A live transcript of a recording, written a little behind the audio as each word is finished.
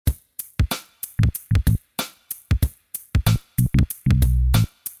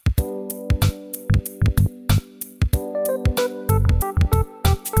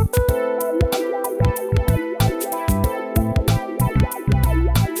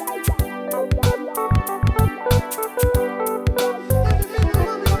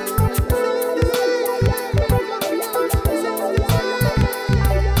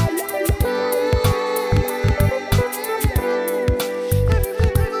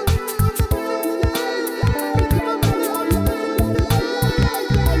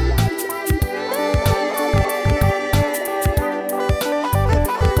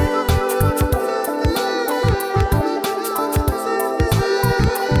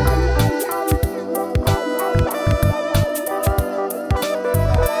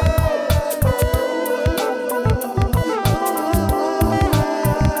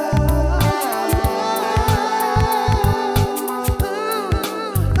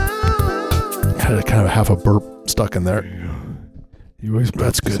had a kind of half a burp stuck in there. You always burp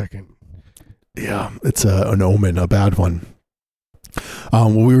That's a good. second. Yeah, it's an omen, a bad one.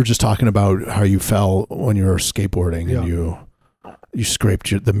 Well, we were just talking about how you fell when you were skateboarding and you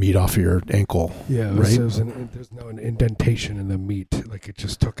scraped the meat off of your ankle. Yeah, right? There's no indentation in the meat, like it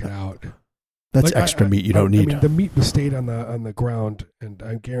just took it out. That's Like, extra meat you don't need. I mean, the meat was stayed on the ground, and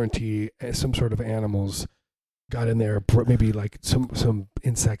I guarantee some sort of animals got in there, maybe like some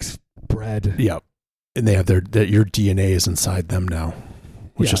insects bred. Yeah, and they have your DNA is inside them now,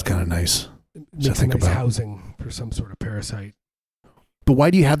 which is kind of nice. It makes a nice housing for some sort of parasite. But why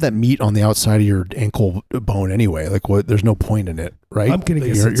do you have that meat on the outside of your ankle bone anyway? Like, what? There's no point in it, right? I'm gonna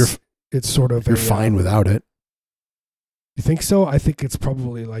guess it's sort of you're fine without it. You think so? I think it's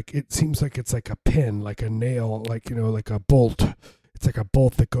probably like, it seems like it's like a pin, like a nail, like, like a bolt. It's like a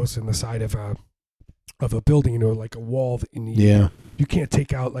bolt that goes in the side of a building, like a wall that you need. Yeah. You can't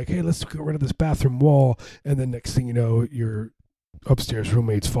take out like, hey, let's get rid of this bathroom wall, and then next thing you know, your upstairs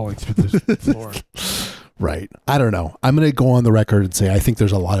roommate's falling through the floor. Right. I don't know. I'm going to go on the record and say I think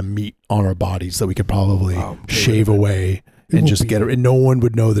there's a lot of meat on our bodies that we could probably shave away and just get it. And no one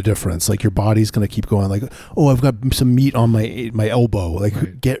would know the difference. Like, your body's going to keep going like, oh, I've got some meat on my elbow.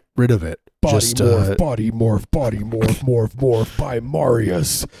 Like, get rid of it. Bodymorph by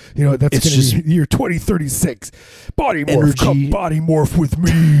Marius. That's going to be year 2036. Bodymorph, come bodymorph with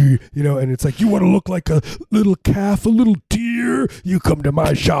me. And it's like, you want to look like a little calf, a little deer? You come to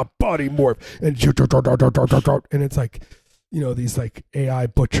my shop, bodymorph. And it's like, these like AI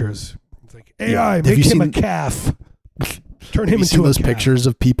butchers. It's like, AI, make him a calf. Turn him into those pictures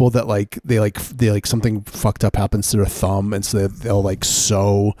of people that they something fucked up happens to their thumb, and so they'll like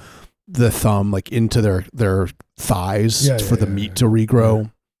sew the thumb like into their thighs for the meat to regrow. Yeah.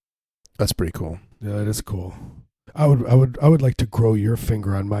 That's pretty cool. Yeah, it is cool. I would like to grow your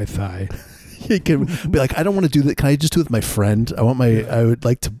finger on my thigh. You can be like, I don't want to do that. Can I just do it with my friend? I would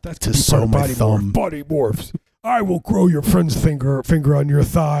like to sew my thumb. Bodymorphs. I will grow your friend's finger on your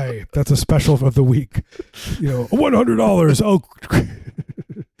thigh. That's a special of the week. $100.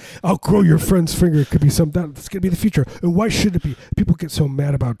 I'll grow your friend's finger. It could be that's going to be the future. And why should it be? People get so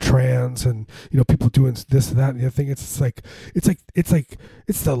mad about trans and people doing this and that and the other thing. It's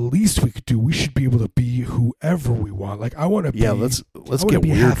the least we could do. We should be able to be whoever we want. Like, I want to be. Yeah, let's get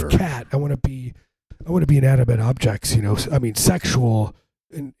weirder. Half cat. I want to be inanimate objects. I mean, sexual.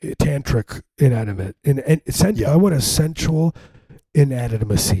 Tantric inanimate I want a sensual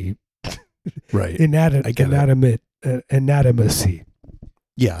inanimacy. Right. Inanimate anatomacy.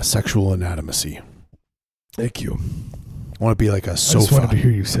 Yeah, sexual anatomacy. Thank you. I want to be like a sofa. I just wanted to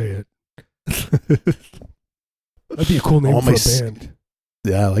hear you say it. That'd be a cool name for a band.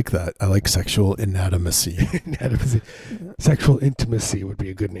 Yeah, I like that. I like sexual anatomacy. Anatomacy. Sexual intimacy would be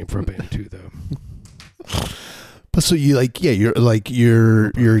a good name for a band too, though. But so you're getting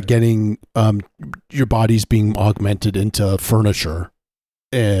your body's being augmented into furniture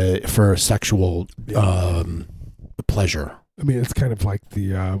for sexual pleasure. I mean, it's kind of like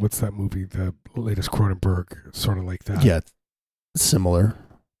the what's that movie? The latest Cronenberg, sort of like that. Yeah, similar.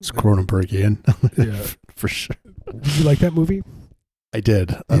 It's Cronenbergian. Yeah, for sure. Did you like that movie? I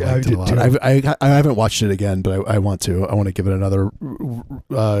did. I liked it a lot. Too. I haven't watched it again, but I want to. I want to give it another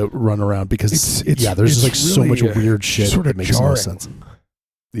run around because there's like so much weird shit sort of that makes jarring. no sense.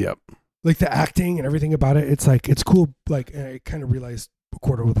 Yep. Like the acting and everything about it, it's like it's cool. Like, I kind of realized a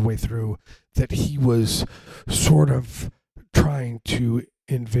quarter of the way through that he was sort of trying to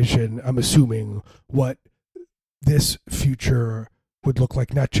envision, I'm assuming, what this future would look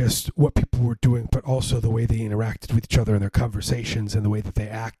like, not just what people were doing, but also the way they interacted with each other in their conversations and the way that they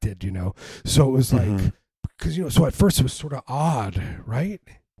acted, So it was like, because, so at first it was sort of odd, right?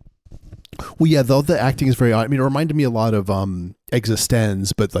 Well, yeah, though the acting is very odd. I mean, it reminded me a lot of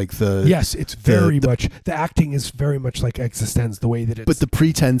Existenz, but like yes, it's very much, the acting is very much like Existenz, the way that it's. But the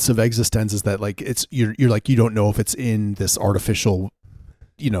pretense of Existenz is that like you're like, you don't know if it's in this artificial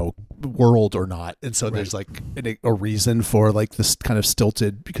world or not, and so there's like a reason for like this kind of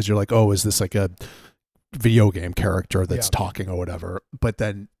stilted, because you're like, oh, is this like a video game character that's talking or whatever, but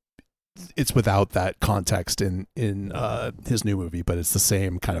then it's without that context in his new movie, but it's the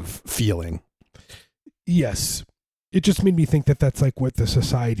same kind of feeling. Yes, it just made me think that that's like what the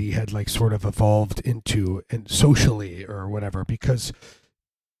society had like sort of evolved into, and socially or whatever, because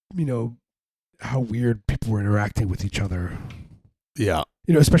how weird people were interacting with each other. Yeah.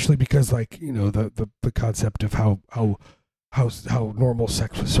 Especially because like, the concept of how normal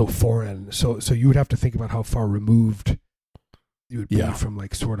sex was so foreign. So you would have to think about how far removed you would be from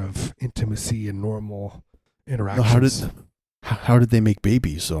like sort of intimacy and normal interactions. How did they make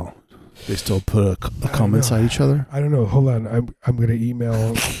babies though? They still put a cum inside each other? I don't know. Hold on. I'm going to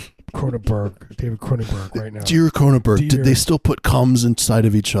email David Cronenberg right now. Dear Cronenberg, did they still put cums inside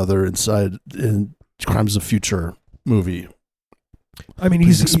of each other in Crimes of Future movie? I mean,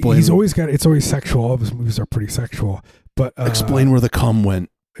 he's always got, it's always sexual. All of his movies are pretty sexual. But explain where the cum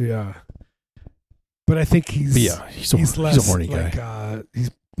went. Yeah. But I think he's less, a horny guy. He's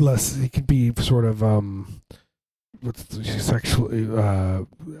less, he can be sort of sexually,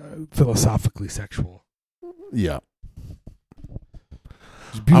 philosophically sexual. Yeah.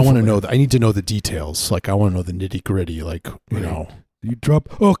 I want to know I need to know the details. Like, I want to know the nitty gritty. Like, you know. You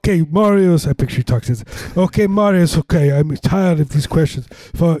drop, okay, Marius, I picture you talking, okay, Marius, okay, I'm tired of these questions.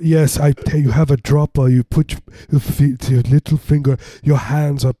 Yes, you have a dropper, you put your little finger, your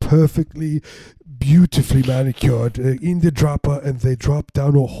hands are perfectly, beautifully manicured in the dropper, and they drop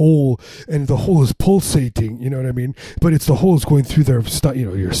down a hole, and the hole is pulsating, you know what I mean? But it's the hole's going through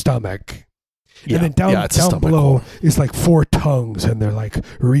your stomach. Yeah, and then down below is like 4 tongues, and they're like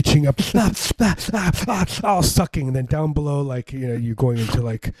reaching up, all sucking. And then down below, like, you know, you're going into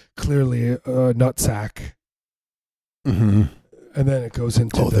like clearly a nut sack. Mm-hmm. And then it goes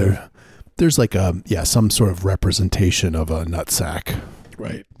into there's like some sort of representation of a nut sack,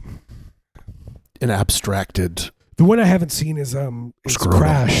 right? An abstracted. The one I haven't seen is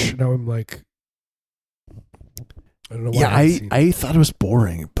Crash. Now I'm like, I don't know why. I thought it was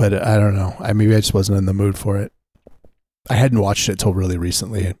boring, but I don't know. Maybe I just wasn't in the mood for it. I hadn't watched it till really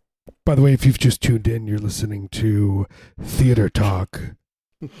recently. By the way, if you've just tuned in, you're listening to Theater Talk.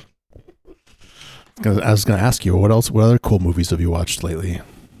 I was going to ask you, what other cool movies have you watched lately?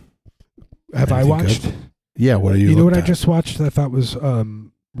 Have I watched? Good? Yeah, what are you? You know what I just watched that I thought was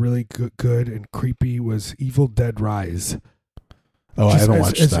really good and creepy was Evil Dead Rise. Oh, I haven't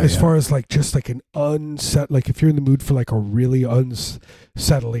watched that as yet. far as like just like an like if you're in the mood for like a really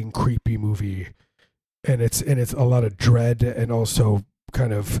unsettling, creepy movie, and it's a lot of dread and also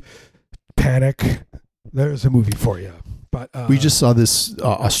kind of panic, there's a movie for you. But we just saw this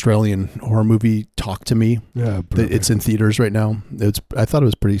Australian horror movie, Talk to Me. Yeah, it's in theaters right now. I thought it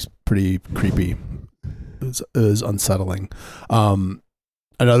was pretty creepy. It was unsettling.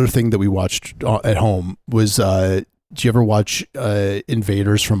 Another thing that we watched at home was. Do you ever watch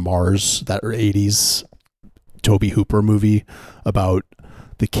Invaders from Mars, that 80s Toby Hooper movie about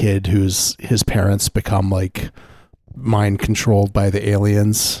the kid his parents become like mind controlled by the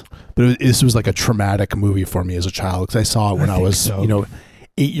aliens? But this was like a traumatic movie for me as a child because I saw it when I was 8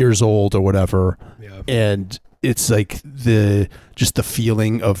 years old or whatever. Yeah. And it's like the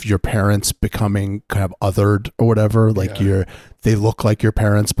feeling of your parents becoming kind of othered or whatever. Like they look like your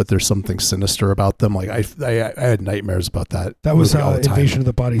parents, but there's something sinister about them. Like I had nightmares about that. That was Invasion of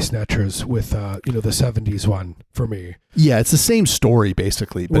the Body Snatchers with the 70s one for me. Yeah, it's the same story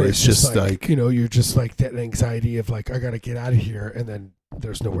basically, but it's just like you're just like that anxiety of like I gotta get out of here, and then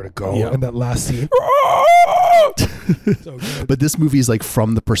there's nowhere to go. Yeah. And that last scene. So but this movie is like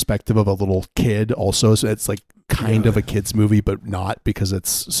from the perspective of a little kid also, so it's like kind of a kid's movie, but not because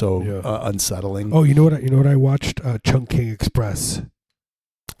it's so unsettling. Oh, you know what I watched? Chungking Express.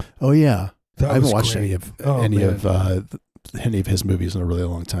 Oh yeah, I haven't watched any of his movies in a really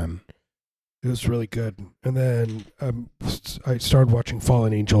long time. It was really good. And then I started watching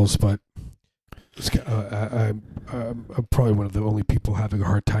Fallen Angels, but I'm probably one of the only people having a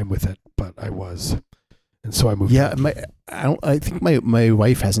hard time with it, but I was. And so I moved. Yeah, I think my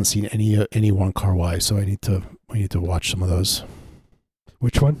wife hasn't seen any Wong Kar-wai, so we need to watch some of those.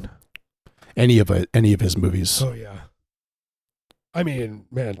 Which one? Any of his movies. Oh yeah. I mean,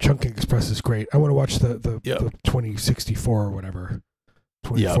 man, Chungking Express is great. I want to watch the 2064 or whatever.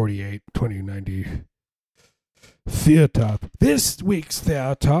 2048, 2090. Theater. This week's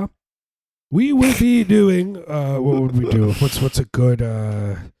theater, we will be doing what would we do? What's a good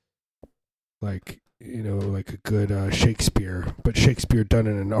like a good Shakespeare, but Shakespeare done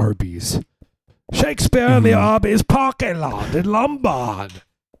in an Arby's. Shakespeare in the Arby's parking lot in Lombard.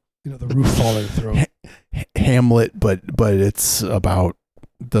 The roof falling through. Hamlet, but it's about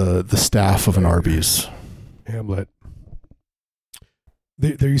the staff of an Arby's. Hamlet.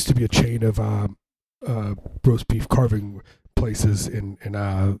 There used to be a chain of roast beef carving places in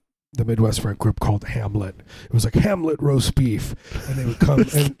the Midwest for a group called Hamlet. It was like Hamlet roast beef, and they would come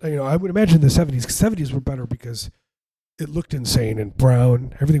and I would imagine the 70s. 70s were better because it looked insane and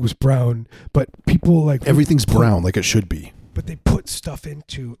brown. Everything was brown, but people like everything's brown like it should be. but they put stuff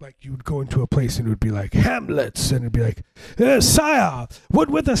into, like, you would go into a place and it would be like Hamlet's, and it'd be like, sire, would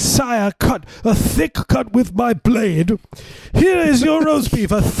with a sire cut a thick cut with my blade? Here is your roast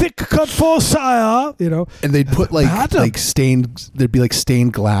beef, a thick cut for sire. And they'd put like stained. There'd be like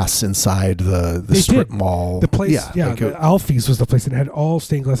stained glass inside the strip mall. The place, like Alfie's was the place, and it had all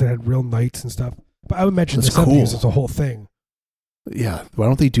stained glass and had real knights and stuff. But I would imagine the 70s cool. is a whole thing. Yeah, why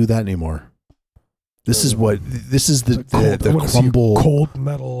don't they do that anymore? This is the crumble cold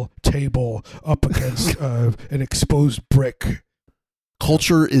metal table up against an exposed brick.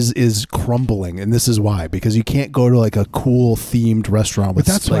 Culture is crumbling, and this is why, because you can't go to like a cool themed restaurant with.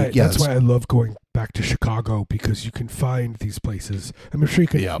 That's why I love going back to Chicago, because you can find these places. I'm sure you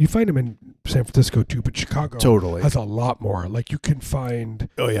can. You find them in San Francisco too, but Chicago totally has a lot more. Like you can find.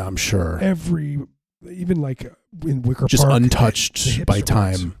 Oh yeah, I'm sure. Even like in Wicker just Park, untouched by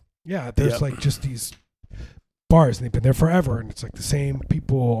time. Yeah, there's like just these bars, and they've been there forever, and it's like the same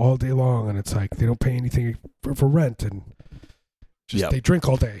people all day long, and it's like they don't pay anything for rent, and they drink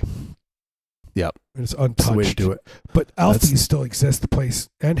all day. Yep, and it's untouched. That's the way to do it. But Alfie's still exists, the place,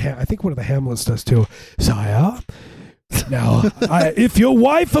 and I think one of the Hamlets does too. Sire, now if your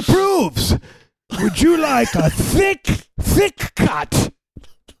wife approves, would you like a thick cut?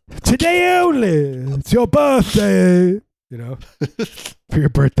 Today only. It's your birthday. For your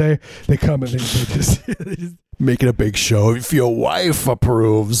birthday, they come and they just making a big show. If your wife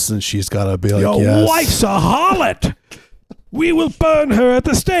approves, and she's got to be like, your wife's a harlot. We will burn her at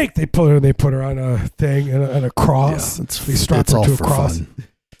the stake. They put her on a thing and a cross. Yeah, they strap her to a cross. Fun.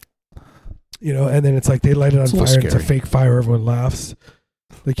 And then it's like they light it on fire. And it's a fake fire. Everyone laughs.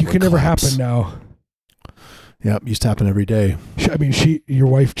 Like you can never happen now. Yep, used to happen every day. Your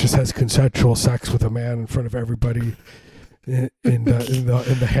wife just has consensual sex with a man in front of everybody in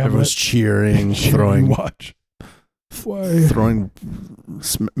the Hamlet. Everyone's cheering, throwing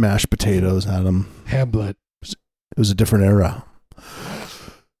mashed potatoes at him. Hamlet. It was a different era.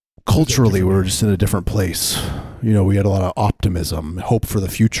 Culturally, we were just in a different place. We had a lot of optimism, hope for the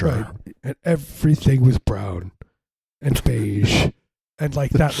future. Right. And everything was brown and beige and like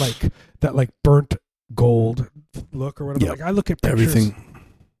that burnt gold look or whatever. Yep. Like I look at pictures, everything.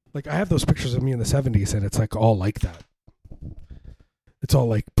 Like I have those pictures of me in the 70s, and it's like all like that. It's all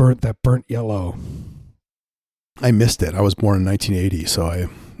like burnt yellow. I missed it. I was born in 1980, so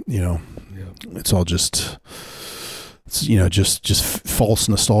it's all just false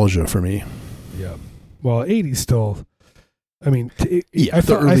nostalgia for me. Yeah. Well, 80s still. I mean, the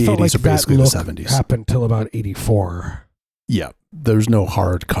early 80s like are basically the 70s. Happened till about 84. Yeah, there's no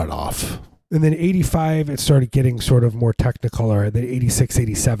hard cutoff. And then 85, it started getting sort of more technicolor. And then 86,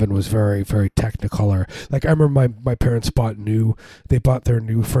 87 was very, very technicolor. Like I remember my parents bought their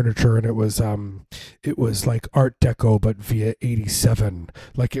new furniture, and it was like Art Deco, but via 87.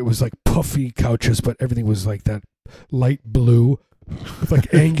 Like it was like puffy couches, but everything was like that light blue with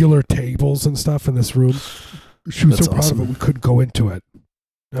like angular tables and stuff in this room. She was so proud of it, we couldn't go into it.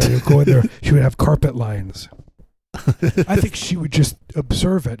 You'd go in there, she would have carpet lines. I think she would just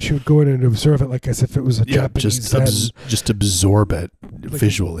observe it. She would go in and observe it like as if it was a Japanese just absorb it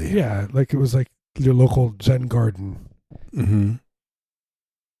visually. Yeah, like it was like your local Zen garden. Mm-hmm.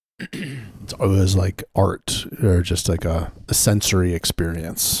 It was like art, or just like a sensory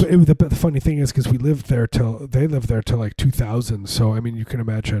experience. But the funny thing is, because they lived there till like 2000. So I mean, you can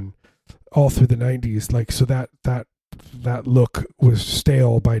imagine all through the 90s. Like so that look was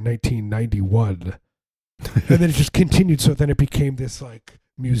stale by 1991. And then it just continued, so then it became this like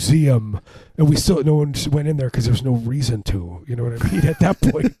museum, and no one went in there because there was no reason to. You know what I mean? At that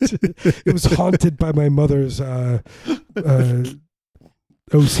point, it was haunted by my mother's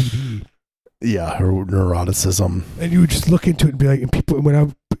OCD. Yeah, her neuroticism. And you would just look into it and be like, and when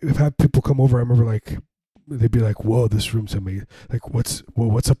I've had people come over, I remember like they'd be like, "Whoa, this room's amazing! Like, what's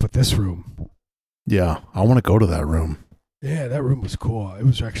up with this room?" Yeah, I want to go to that room. Yeah, that room was cool. It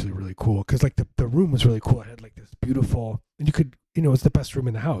was actually really cool because like the room was really cool. It had like this beautiful, and you could, it was the best room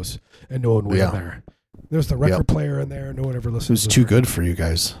in the house, and no one was in there. There was the record player in there. No one ever listened. It was too good for you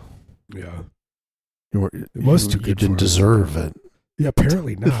guys. Yeah, it was too good. You didn't deserve it. Yeah,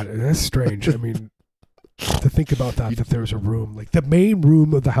 apparently not. That's strange. I mean, to think about that there was a room, like the main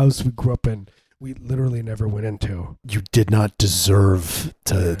room of the house we grew up in, we literally never went into. You did not deserve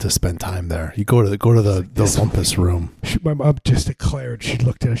to spend time there. You go to the Lumpus room. My mom just declared, she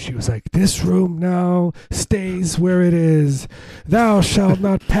looked at us, she was like, "This room now stays where it is. Thou shalt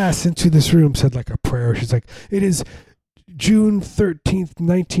not pass into this room," said like a prayer. She's like, "It is June 13th,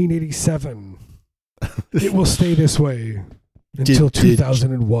 1987. It will stay this way until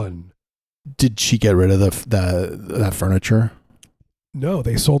 2001. Did she get rid of that furniture? No,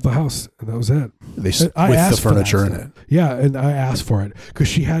 they sold the house, and that was it. With the furniture in it. Yeah, and I asked for it because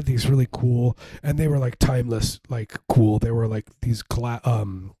she had these really cool, and they were like timeless, like cool. They were like these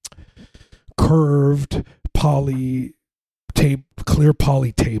curved clear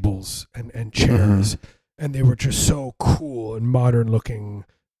poly tables and chairs, and they were just so cool and modern looking.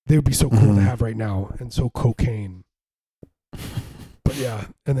 They would be so cool to have right now, and so cocaine. But yeah,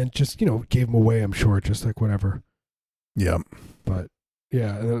 and then just gave them away. I'm sure, just like whatever. Yeah, but.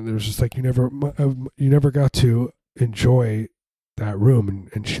 Yeah, and then there's just like you never got to enjoy that room,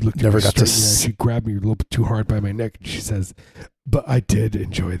 and she looked at me straight, she grabbed me a little bit too hard by my neck, and she says, "But I did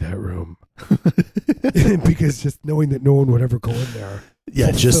enjoy that room," because just knowing that no one would ever go in there.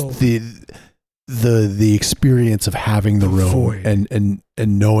 Yeah, just the experience of having the room void. and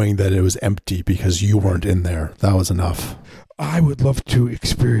knowing that it was empty because you weren't in there. That was enough. I would love to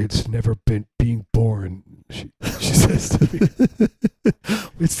experience never being born. She says to me,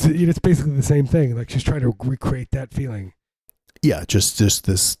 it's basically the same thing. Like she's trying to recreate that feeling. Yeah, just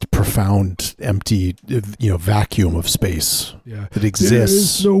this profound empty, vacuum of space. Yeah, that exists. There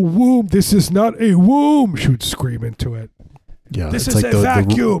is no womb. This is not a womb. She would scream into it. Yeah, this is like a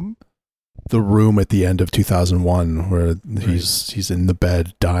vacuum. The room at the end of 2001, where he's in the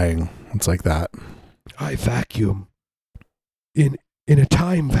bed dying. It's like that. I vacuum in a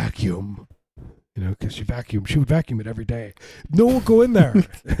time vacuum. Because she would vacuum it every day. No one would go in there.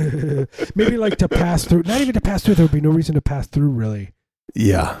 Maybe like to pass through. Not even to pass through. There would be no reason to pass through, really.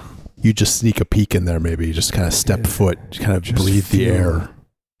 Yeah. You just sneak a peek in there, maybe. You just kind of step foot, kind of breathe the air.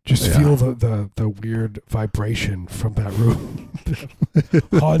 Just feel the weird vibration from that room.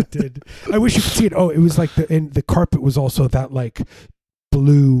 Haunted. I wish you could see it. Oh, it was like the carpet was also that like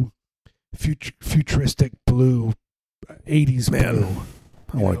blue, futuristic blue, 80s blue.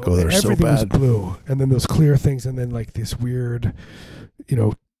 I want to go there so bad. Everything was blue, and then those clear things, and then like this weird,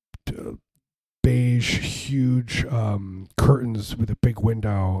 beige, huge curtains with a big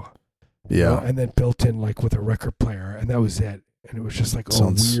window. Yeah, and then built in like with a record player, and that was it. And it was just like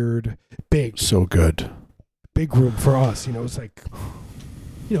weird, big, so good, big room for us. It was like,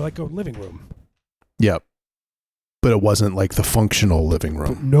 like a living room. Yep, but it wasn't like the functional living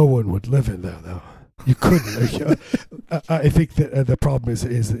room. But no one would live in there, though. You couldn't. I think that the problem is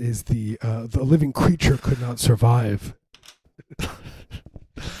the living creature could not survive.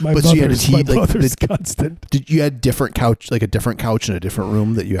 My mother's constant. Did you had different couch, like a different couch in a different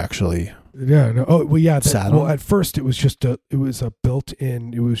room that you actually? Yeah. No. Oh well, yeah. Sat on? At first it was just a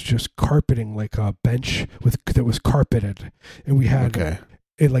built-in. It was just carpeting, like a bench that was carpeted, and we had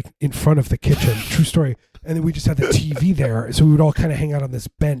it like in front of the kitchen. True story. And then we just had the TV there, so we would all kind of hang out on this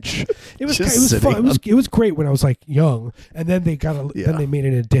bench. It was fun. It was great when I was like young. And then then they made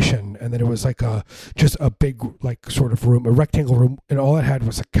an addition, and then it was like just a big like sort of room, a rectangle room, and all it had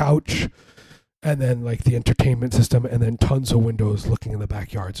was a couch, and then like the entertainment system, and then tons of windows looking in the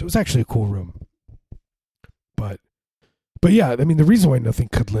backyard. So it was actually a cool room. But yeah, I mean the reason why nothing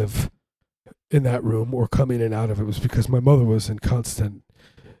could live in that room or come in and out of it was because my mother was in constant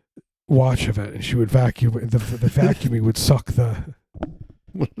watch of it, and she would vacuum, and the vacuuming would suck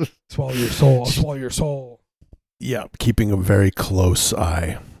swallow your soul. Yeah, keeping a very close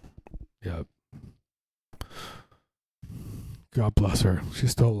eye. Yeah. God bless her.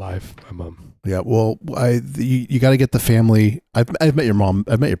 She's still alive, my mom. Yeah, well, you got to get the family. I've met your mom.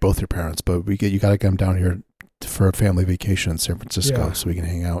 I've met both your parents, but you got to come down here for a family vacation in San Francisco so we can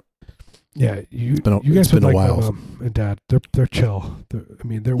hang out. Yeah, you guys would like my mom and dad. They're chill. They're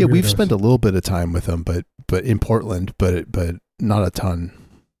weirdos. We've spent a little bit of time with them, but in Portland, but not a ton.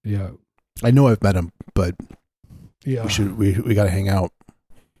 Yeah, I know I've met them, but yeah, we got to hang out.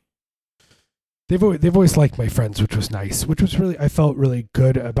 They've always liked my friends, which was nice, which was really I felt really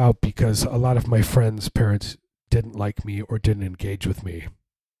good about because a lot of my friends' parents didn't like me or didn't engage with me.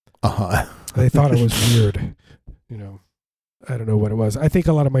 They thought I was weird, I don't know what it was. I think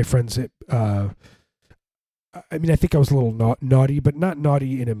a lot of my friends, I think I was a little naughty, but not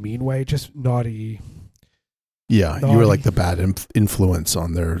naughty in a mean way, just naughty. Yeah, you were like the bad influence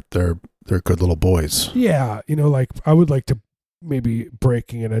on their good little boys. Yeah, like I would like to maybe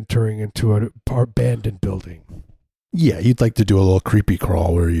breaking and entering into an abandoned building. Yeah, you'd like to do a little creepy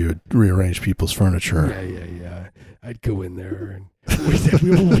crawl where you'd rearrange people's furniture. Yeah. I'd go in there and we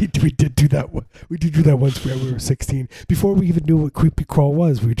did do that. We did do that once when we were 16. Before we even knew what creepy crawl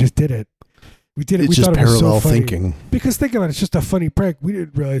was, we just did it. We did it. It's we just thought parallel it was so funny. thinking. Because think about it, it's just a funny prank. We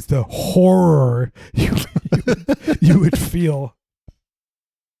didn't realize the horror you would feel.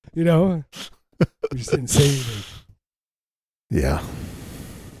 We just didn't say anything. Yeah.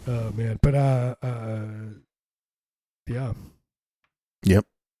 Oh man, but yeah, Yep.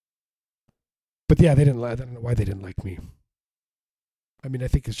 but yeah, they didn't. I don't know why they didn't like me. I mean, I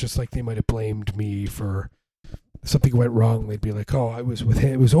think it's just like they might have blamed me for something went wrong. They'd be like, "Oh, I was with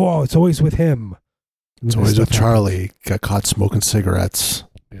him. It was it's always with him. It's always with Charlie. Got caught smoking cigarettes.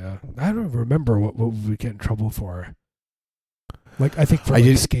 Yeah, I don't remember what we get in trouble for. Like I think for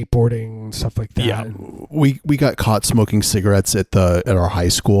skateboarding and stuff like that. Yeah, we got caught smoking cigarettes at our high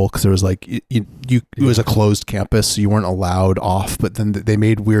school because there was like it was a closed campus, so you weren't allowed off. But then they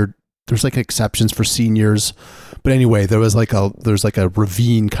made weird. There's like exceptions for seniors, but anyway, there's like a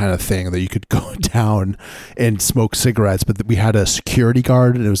ravine kind of thing that you could go down and smoke cigarettes. But we had a security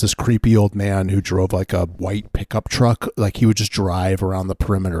guard, and it was this creepy old man who drove like a white pickup truck. Like he would just drive around the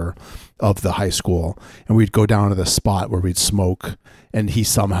perimeter of the high school, and we'd go down to the spot where we'd smoke. And he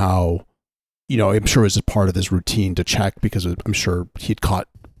somehow, I'm sure it was a part of his routine to check because I'm sure he'd caught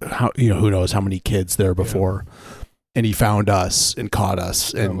who knows how many kids there before. Yeah. And he found us and caught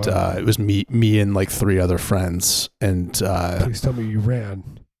us, and it was me and like 3 other friends. And please tell me you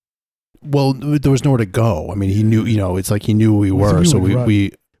ran. Well, there was nowhere to go. I mean, he knew. It's like he knew who we were, so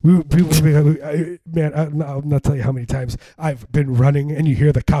we man, I'll not tell you how many times I've been running, and you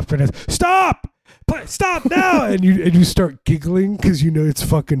hear the cops saying, "Stop! Stop now!" and you start giggling because it's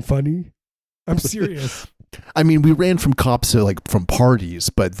fucking funny. I'm serious. I mean, we ran from cops to like from parties,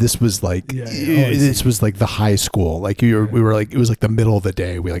 but this was like this was like the high school. Like we were like it was like the middle of the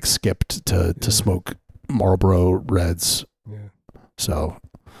day. We like skipped to smoke Marlboro Reds. Yeah. So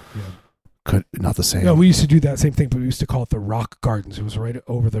not the same. No, we used to do that same thing, but we used to call it the Rock Gardens. It was right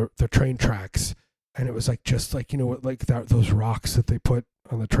over the train tracks, and it was like just like like those rocks that they put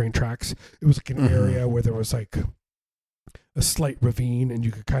on the train tracks. It was like an area where there was like a slight ravine, and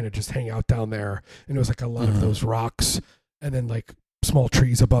you could kind of just hang out down there, and it was like a lot of those rocks and then like small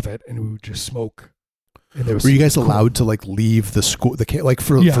trees above it, and we would just smoke. And were you guys allowed to like leave the school like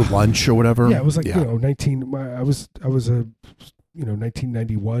for lunch or whatever? Yeah, it was like 19 I was a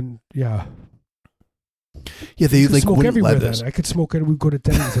 1991. Yeah, they like smoke everywhere. Then I could smoke it. We'd go to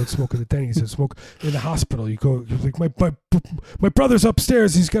Denny's. I'd smoke at the Denny's. I'd smoke in the hospital. You're like my brother's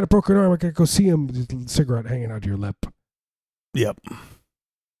upstairs. He's got a broken arm. I gotta go see him. There's a cigarette hanging out of your lip. Yep.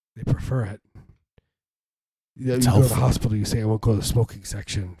 They prefer it. You go to the hospital, you say, I won't go to the smoking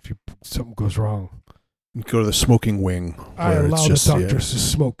section if something goes wrong. You go to the smoking wing. I allow the doctors to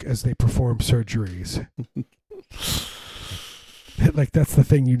smoke as they perform surgeries. Like, that's the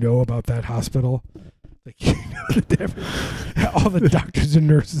thing about that hospital. Like, that all the doctors and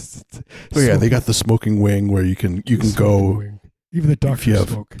nurses. Oh, yeah, they got the smoking wing where you can go. Wing. Even the doctors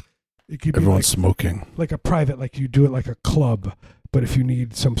smoke. It could everyone's be smoking. Like a private, like you do it like a club, but if you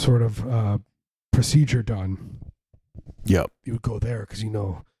need some sort of procedure done, you would go there because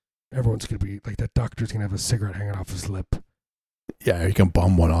everyone's going to be like that doctor's going to have a cigarette hanging off his lip. Yeah, you can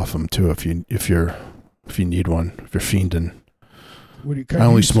bum one off him too if you need one, if you're fiending. What do you I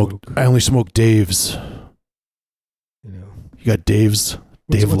only smoke Dave's. You got Dave's.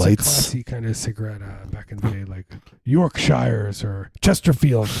 Dave what's Lights. A classy kind of cigarette back in the day, like Yorkshires or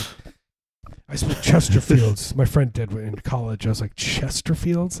Chesterfield. I smoked Chesterfields. My friend did in college. I was like,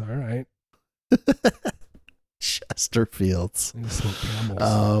 Chesterfields? All right. Chesterfields. I smoke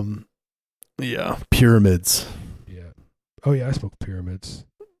Camels. Yeah. Pyramids. Yeah. Oh yeah, I smoked Pyramids.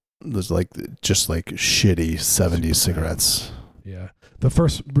 There's just shitty 70s cigarettes. Yeah. The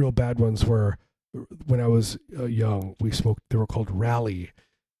first real bad ones were when I was young. We smoked. They were called Rally,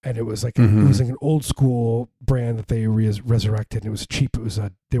 and it was like it was like an old school brand that they resurrected. And it was cheap. It was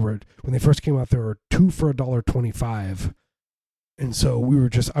when they first came out, there were 2 for $1.25, and so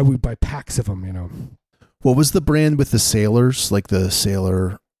I would buy packs of them. What was the brand with the sailors? Like the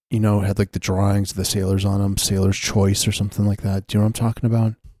sailor, had like the drawings of the sailors on them. Sailor's Choice or something like that. Do you know what I'm talking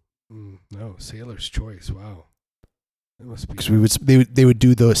about? No, Sailor's Choice. Wow. Because they would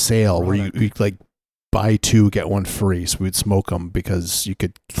do the sale where you like buy 2 get 1 free, so we'd smoke them because you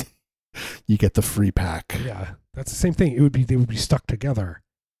get the free pack. Yeah, that's the same thing. They would be stuck together.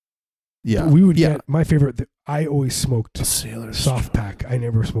 Yeah, we would get my favorite. I always smoked Sailor's soft pack. I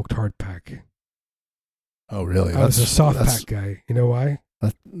never smoked hard pack. Oh really? I was a soft pack guy. You know why?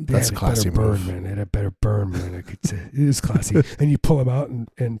 That's a classy burn, man. It had a better burn, man. I could say it is classy. And you pull them out,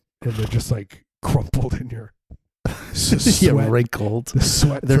 and they're just like crumpled in your. Wrinkled. The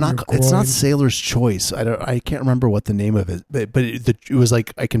sweat. They're not. It's not Sailor's Choice. I can't remember what the name of it. But it was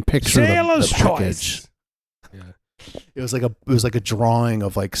like I can picture Sailor's the package. Choice. Yeah. It was like a drawing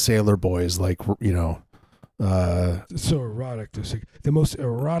of like sailor boys, like It's so erotic. The most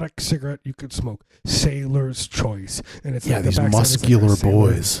erotic cigarette you could smoke. Sailor's Choice. And it's like these the backside is like muscular a sailor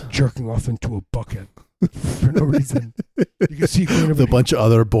boys jerking off into a bucket for no reason. You can see going with a bunch of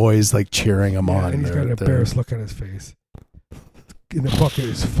other boys like cheering him on. And he's got an embarrassed look on his face. And the bucket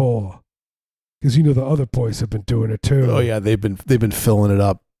is full. Because the other boys have been doing it too. Oh yeah, they've been filling it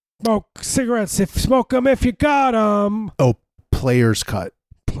up. Smoke cigarettes smoke them if you got them. Oh, Player's Cut.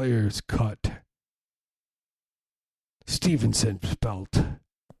 Player's Cut. Stevenson's belt.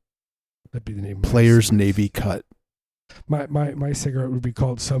 That'd be the name. Player's Navy Cut. My cigarette would be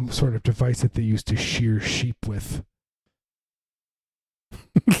called some sort of device that they used to shear sheep with.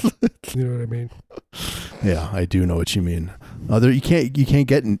 You know what I mean? Yeah, I do know what you mean. You can't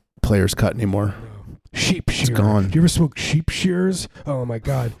get Player's Cut anymore. No. Sheep shear. It's gone. Do you ever smoke sheep shears? Oh my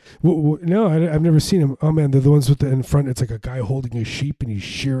god! No, I've never seen them. Oh man, they're the ones with in front. It's like a guy holding a sheep and he's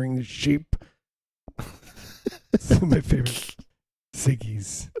shearing the sheep. Some of my favorite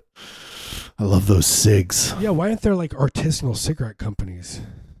ciggies. I love those cigs. Yeah, why aren't there like artisanal cigarette companies?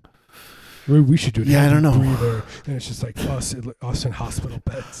 We should do it. Yeah, I don't know. Breather, and it's just like us in hospital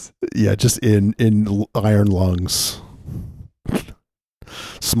beds. Yeah, just in iron lungs,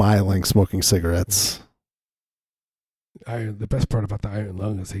 smiling, smoking cigarettes. The best part about the iron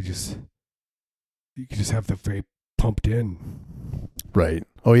lung is you can just have the vape pumped in. Right.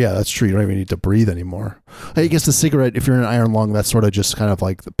 Oh yeah, that's true. You don't even need to breathe anymore. I guess the cigarette, if you're in an iron lung, that's sort of just kind of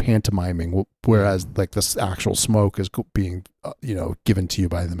like the pantomiming, whereas like this actual smoke is being, given to you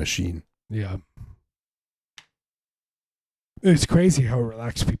by the machine. Yeah. It's crazy how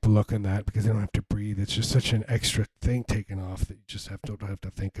relaxed people look in that because they don't have to breathe. It's just such an extra thing taken off that you just don't have to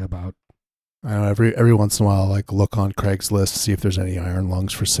think about. I know every once in a while, like look on Craigslist to see if there's any iron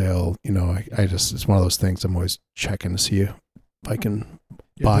lungs for sale. I just, it's one of those things I'm always checking to see if I can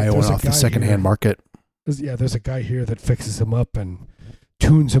buy one off the secondhand market. There's a guy here that fixes them up and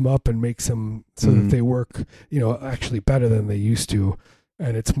tunes them up and makes them so that they work, actually better than they used to.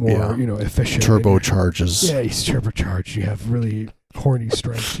 And it's more, efficient. Turbocharges. Yeah, he's turbocharged. You have really horny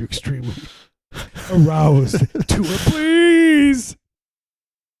strength. You're extremely aroused to it. Please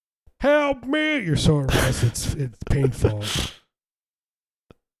help me. You're so aroused. It's painful.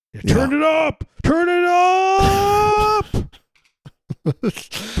 Yeah, turn it up. Turn it up.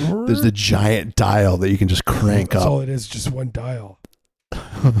 There's the giant dial that you can just crank That's up. all it is, just one dial.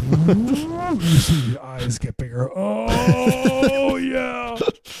 You see your eyes get bigger. Oh, yeah.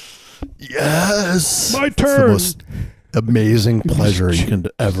 Yes. My turn. It's the most amazing pleasure you can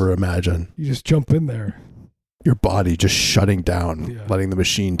ever imagine. You just jump in there. Your body just shutting down, letting the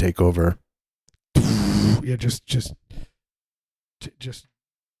machine take over. Yeah, just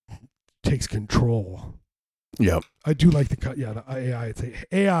takes control. Yep. I do like the AI. It's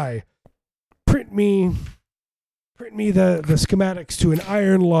AI. Print me the schematics to an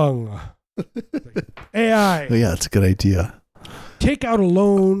iron lung. AI. Oh, yeah, that's a good idea. Take out a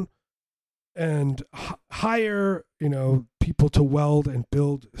loan and hire, people to weld and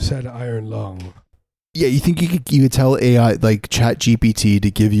build said iron lung. Yeah, you think you could tell AI like ChatGPT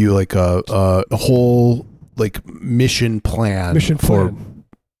to give you like a whole like mission plan for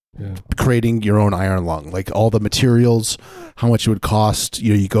creating your own iron lung, like all the materials, how much it would cost.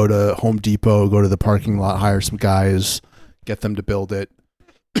 You go to Home Depot, go to the parking lot, hire some guys, get them to build it,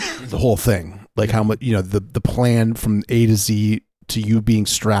 the whole thing. Like how much, the plan from A to Z to you being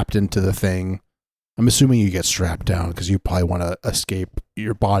strapped into the thing. I'm assuming you get strapped down because you probably want to escape.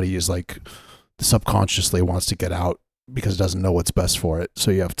 Your body is like subconsciously wants to get out because it doesn't know what's best for it.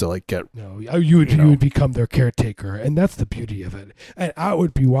 So you have to like get. No, you would become their caretaker, and that's the beauty of it. And I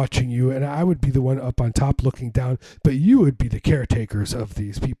would be watching you, and I would be the one up on top looking down, but you would be the caretakers of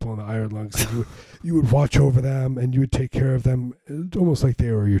these people in the iron lungs. You would watch over them, and you would take care of them, almost like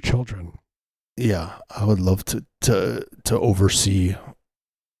they were your children. Yeah, I would love to oversee.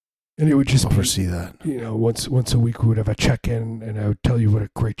 And it would just oversee that. Once a week we would have a check-in, and I would tell you what a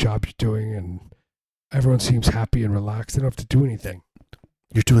great job you're doing, and everyone seems happy and relaxed. They don't have to do anything.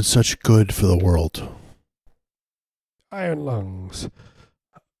 You're doing such good for the world. Iron lungs.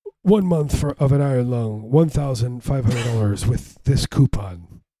 1 month of an iron lung, $1,500 with this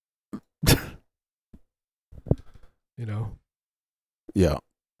coupon. Yeah.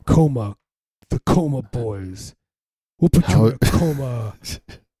 Coma. The Coma Boys. We'll put you in a coma.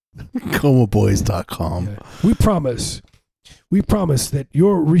 Comaboys.com. Yeah. We promise that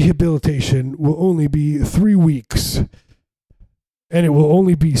your rehabilitation will only be 3 weeks, and it will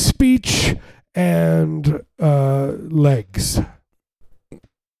only be speech and legs.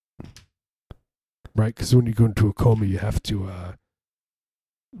 Right? Because when you go into a coma, you have to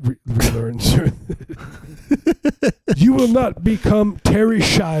relearns. You will not become Terry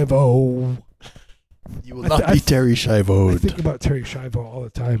Schiavo. You will not be Terry Schiavo. I think about Terry Schiavo all the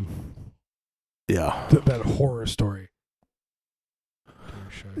time. Yeah. That horror story.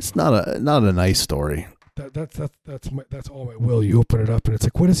 It's not a nice story. That's all my will. You open it up and it's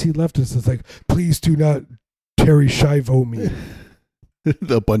like, what has he left us? It's like, please do not Terry Schiavo me.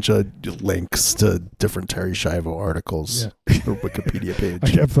 A bunch of links to different Terry Schiavo articles. Yeah. Or Wikipedia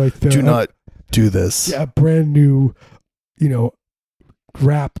page. I have like do not do this. Yeah, brand new,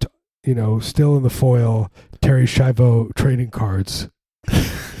 wrapped, still in the foil Terry Schiavo trading cards.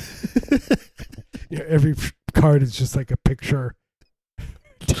 Every card is just like a picture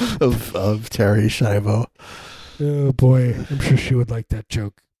of Terry Schiavo. Oh boy, I'm sure she would like that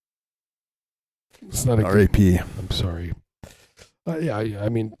joke. It's not a R.A.P. I'm sorry. Yeah. I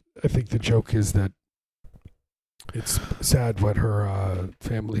mean, I think the joke is that it's sad what her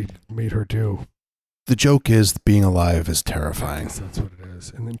family made her do. The joke is being alive is terrifying. That's what it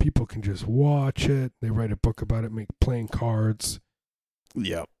is. And then people can just watch it. They write a book about it, make playing cards.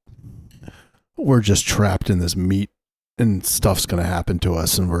 Yep. We're just trapped in this meat and stuff's going to happen to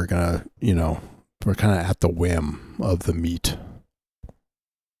us and we're going to, we're kind of at the whim of the meat.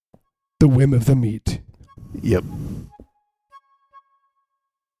 The whim of the meat. Yep.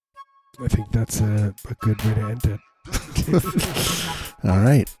 I think that's a good way to end it. All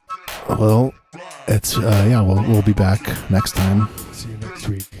right. Well, it's we'll be back next time. See you next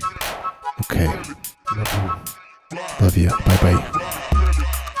week. Okay. Love you. Bye bye.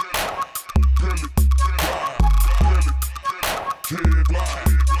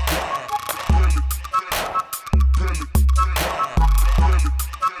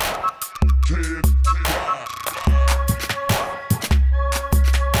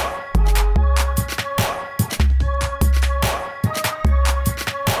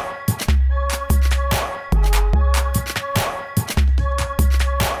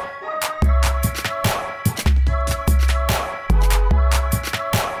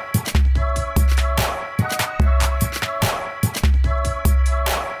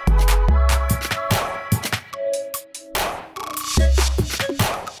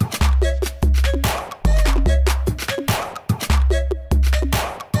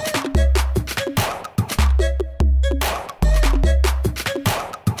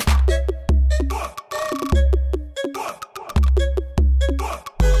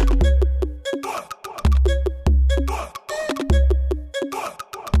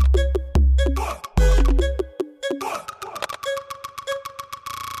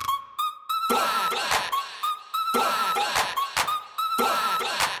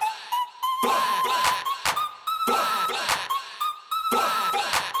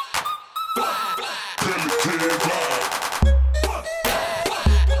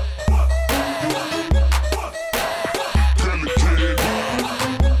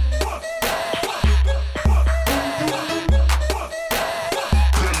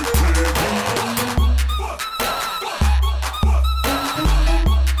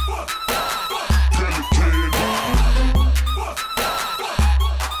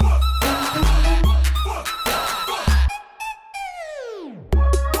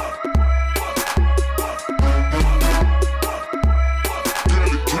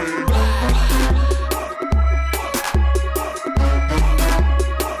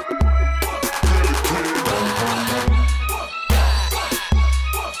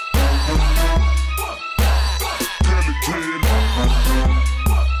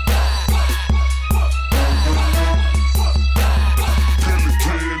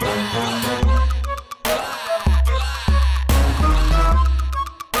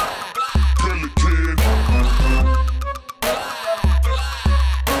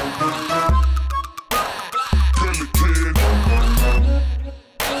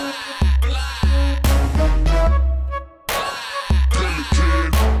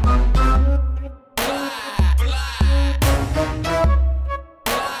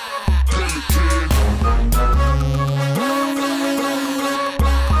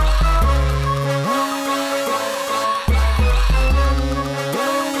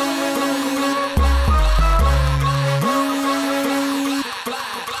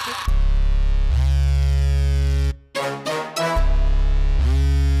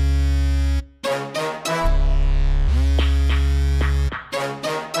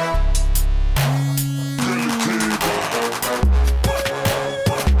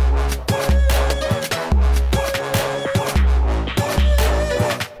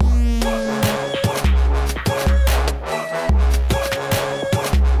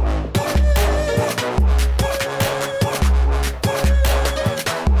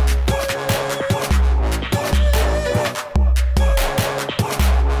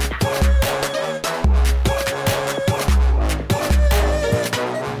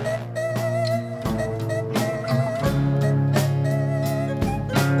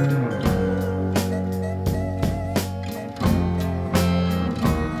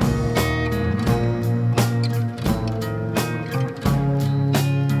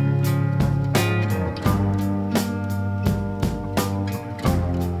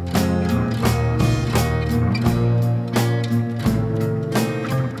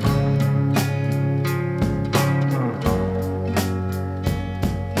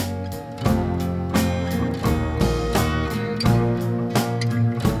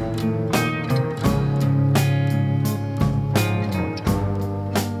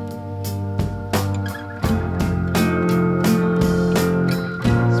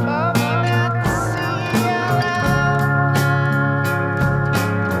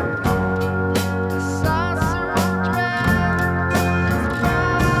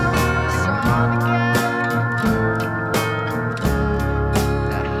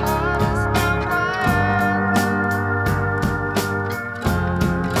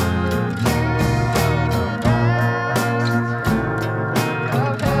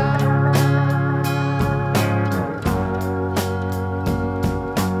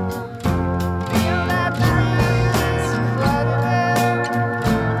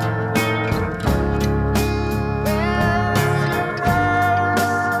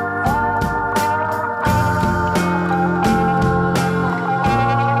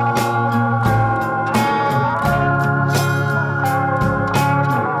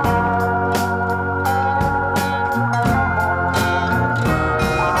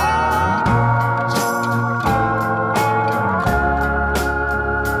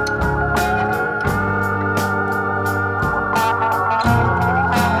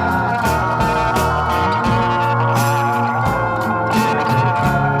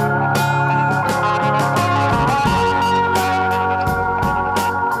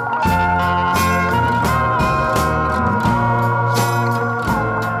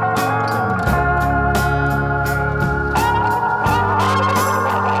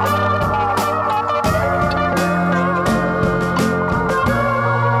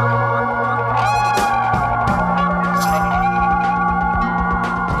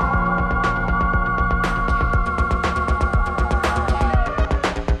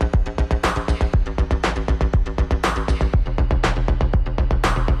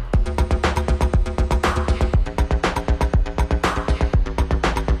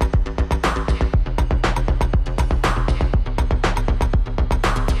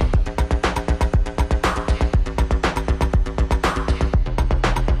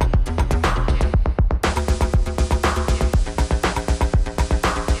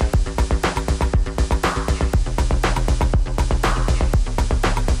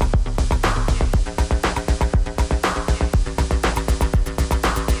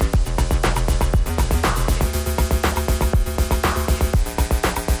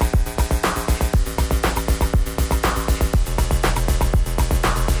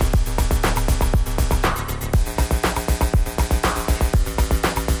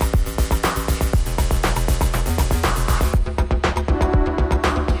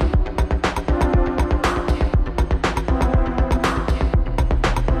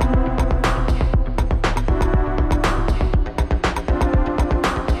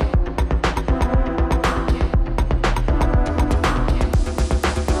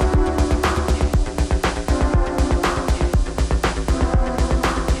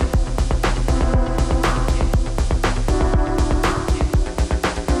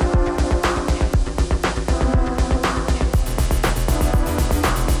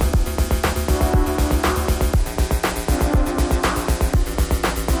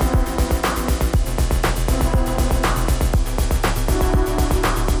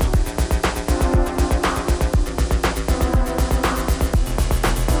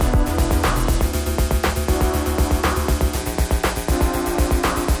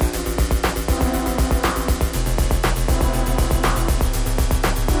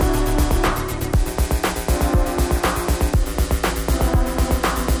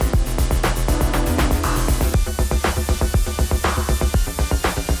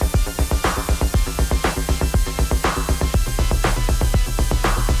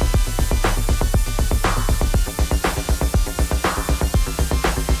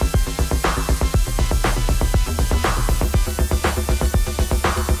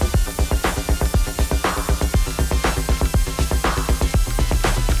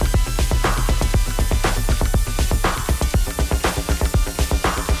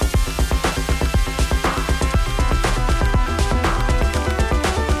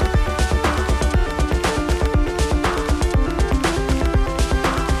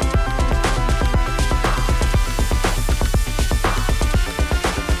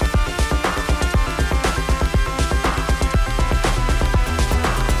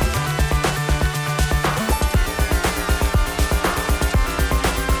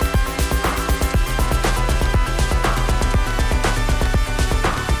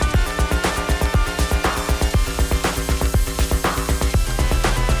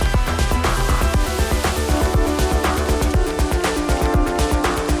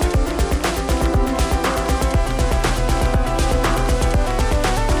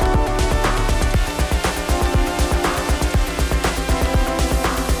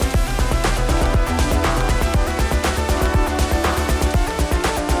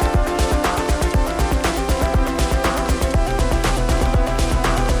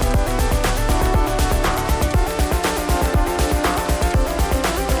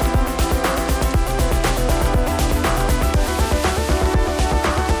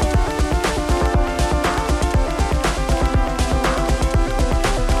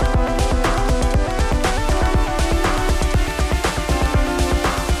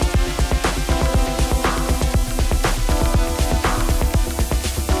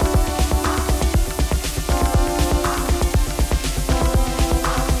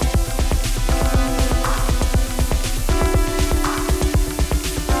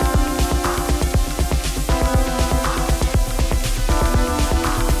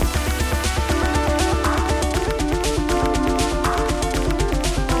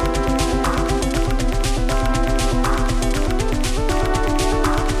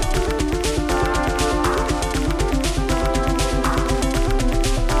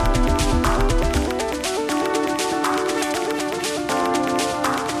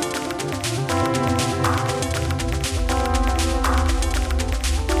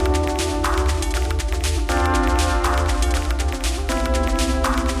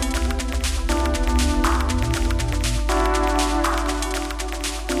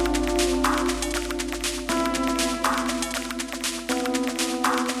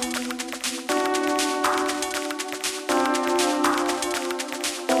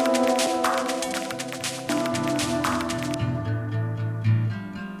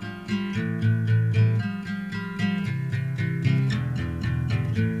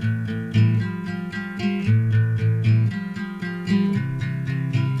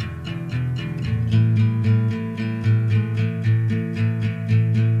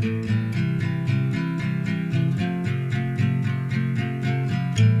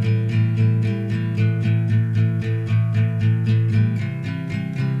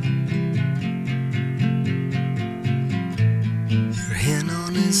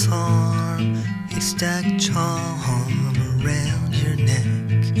 on his arm, haystack charm around your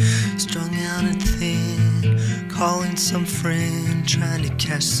neck, strung out and thin, calling some friend, trying to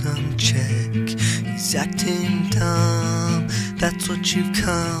cash some check. He's acting dumb, that's what you've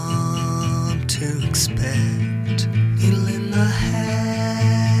come to expect. Needle in the hay,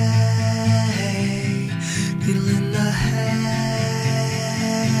 needle in the hay,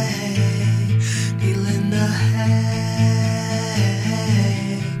 needle in the hay,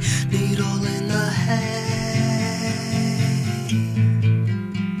 needle in the hay.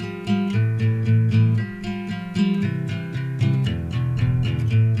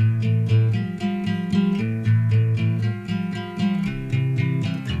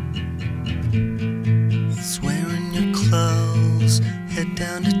 He's wearing your clothes, head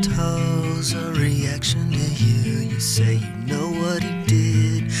down to toes, a reaction to you. You say you know what he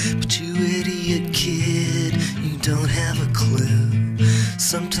did, but you idiot kid, you don't have a clue.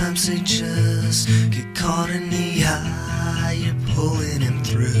 Sometimes they just get caught in the eye, you're pulling him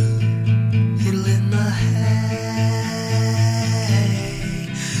through. Needle in the hay,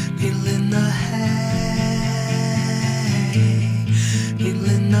 needle in the hay, needle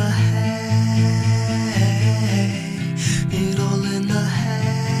in the hay. Needle in the hay.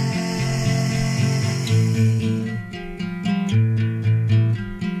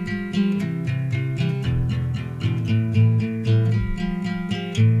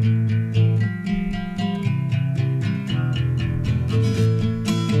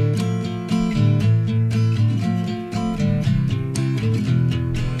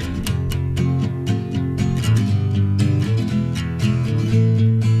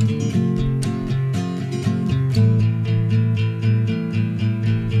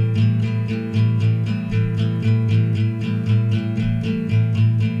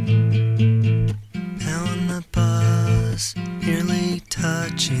 Nearly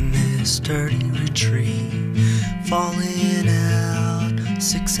touching this dirty retreat, falling out,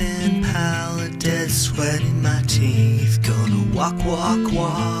 6-inch pallet, dead sweat in my teeth. Gonna walk, walk,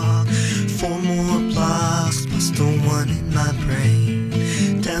 walk, 4 more blocks, plus the one in my brain.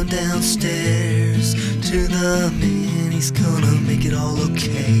 Downstairs to the man, he's gonna make it all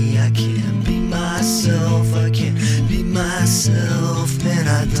okay. I can't be myself, I can't be myself, and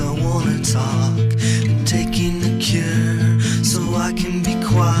I don't wanna talk. I'm taking the cure so I can be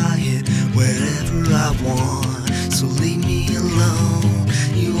quiet wherever I want. So leave me alone,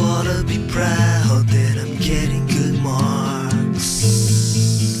 you ought to be proud.